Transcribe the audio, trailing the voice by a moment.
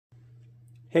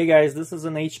Hey guys, this is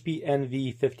an HP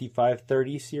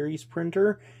NV5530 series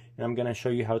printer, and I'm going to show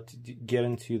you how to get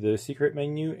into the secret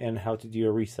menu and how to do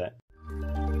a reset.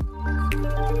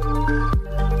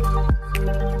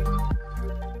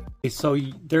 Okay, so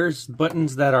there's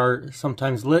buttons that are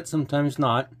sometimes lit, sometimes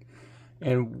not.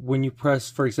 And when you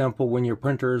press, for example, when your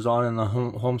printer is on in the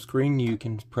home screen, you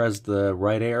can press the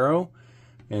right arrow,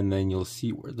 and then you'll see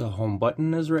where the home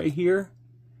button is right here.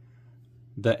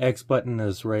 The X button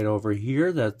is right over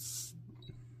here. That's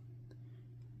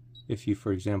if you,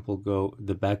 for example, go,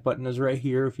 the back button is right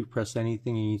here. If you press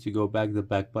anything you need to go back, the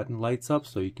back button lights up,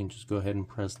 so you can just go ahead and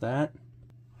press that.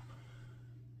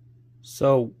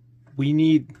 So we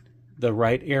need the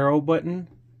right arrow button,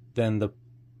 then the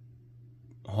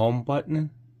home button,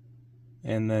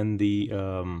 and then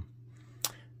the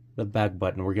back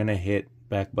button. We're gonna hit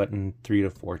back button 3 to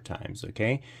 4 times.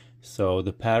 Okay, so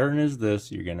the pattern is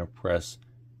this: you're gonna press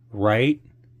right,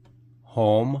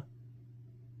 home,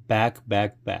 back,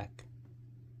 back, back.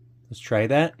 Let's try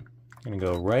that. I'm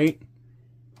gonna go right,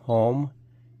 home,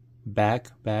 back,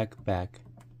 back, back.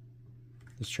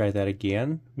 Let's try that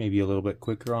again, maybe a little bit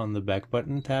quicker on the back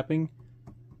button tapping.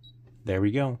 There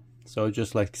we go. So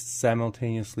just like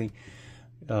simultaneously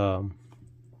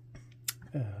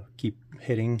keep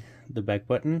hitting the back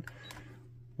button.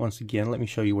 Once again, let me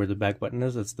show you where the back button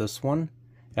is. It's this one.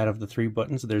 Out of the 3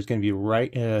 buttons, there's going to be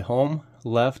right, home,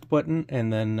 left button,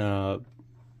 and then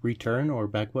return or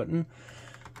back button.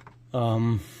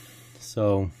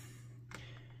 So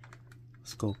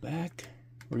let's go back.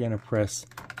 We're going to press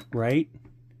right,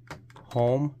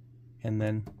 home, and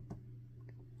then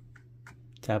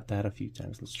tap that a few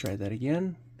times. Let's try that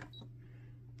again.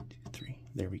 2, 3.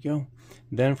 There we go.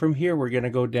 Then from here, we're going to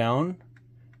go down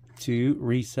to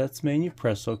resets menu,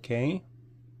 press OK,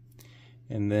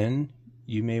 and then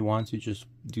you may want to just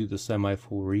do the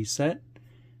semi-full reset.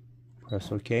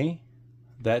 Press OK.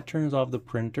 That turns off the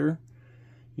printer.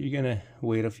 You're gonna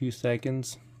wait a few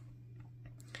seconds.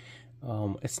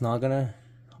 It's not gonna,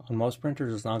 on most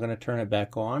printers, it's not gonna turn it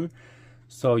back on,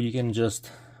 so you can just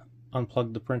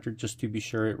unplug the printer just to be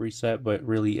sure it reset, but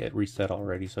really it reset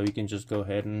already, so you can just go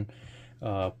ahead and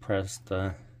press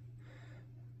the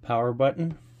power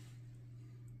button.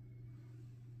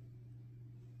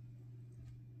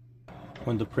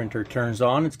 When the printer turns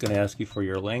on, it's going to ask you for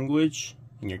your language,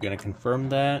 and you're going to confirm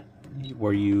that,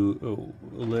 where you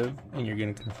live, and you're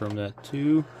going to confirm that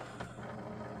too.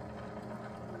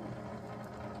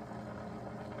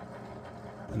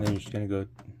 And then you're just going to go,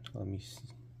 let me see,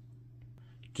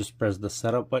 just press the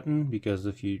setup button, because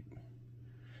if you,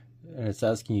 and it's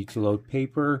asking you to load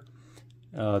paper,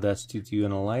 that's to do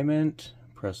an alignment.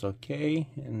 Press OK,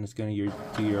 and it's going to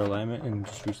do your alignment and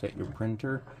just reset your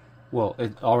printer. Well,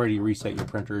 it already reset your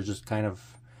printer. It's just kind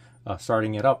of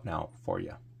starting it up now for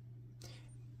you.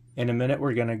 In a minute,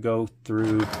 we're going to go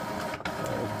through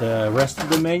the rest of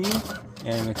the menu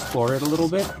and explore it a little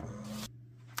bit.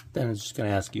 Then it's just going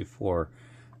to ask you for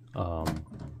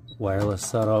wireless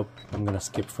setup. I'm going to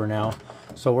skip for now.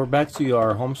 So we're back to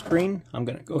our home screen. I'm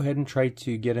going to go ahead and try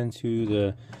to get into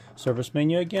the service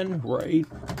menu again. Right,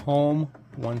 home,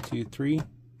 1, 2, 3.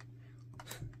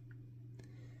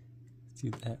 Do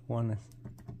that one.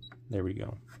 There we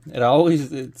go.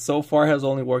 It so far has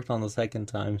only worked on the second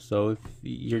time, so if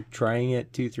you're trying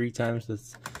it 2, 3 times,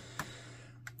 that's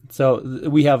so.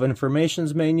 We have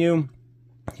informations menu.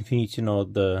 If you need to know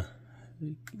the,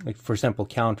 like for example,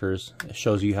 counters, it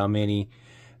shows you how many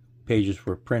pages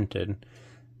were printed.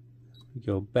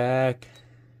 Go back.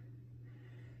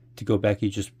 To go back, you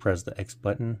just press the X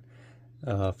button.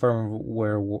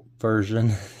 Firmware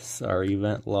version, sorry,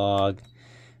 event log.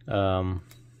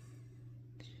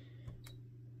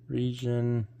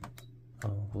 Region.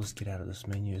 Let's get out of this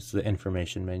menu. It's the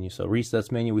information menu. So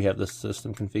resets menu, we have the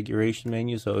system configuration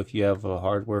menu. So if you have a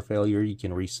hardware failure, you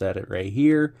can reset it right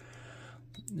here.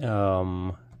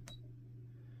 So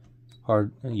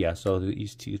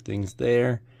these 2 things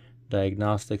there.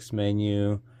 Diagnostics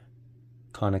menu,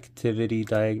 connectivity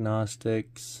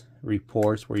diagnostics,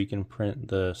 reports, where you can print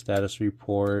the status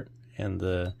report, and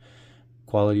the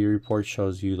quality report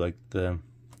shows you like the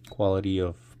quality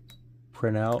of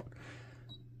printout.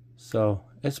 So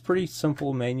it's pretty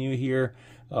simple menu here.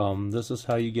 This is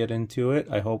how you get into it.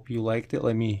 I hope you liked it.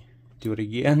 Let me do it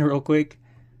again real quick.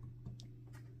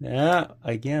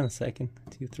 Again, 2,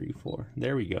 3, 4.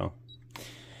 There we go.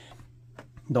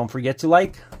 Don't forget to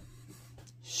like,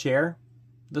 share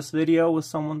this video with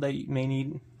someone that you may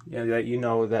need, that you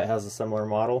know that has a similar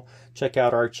model. Check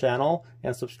out our channel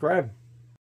and subscribe.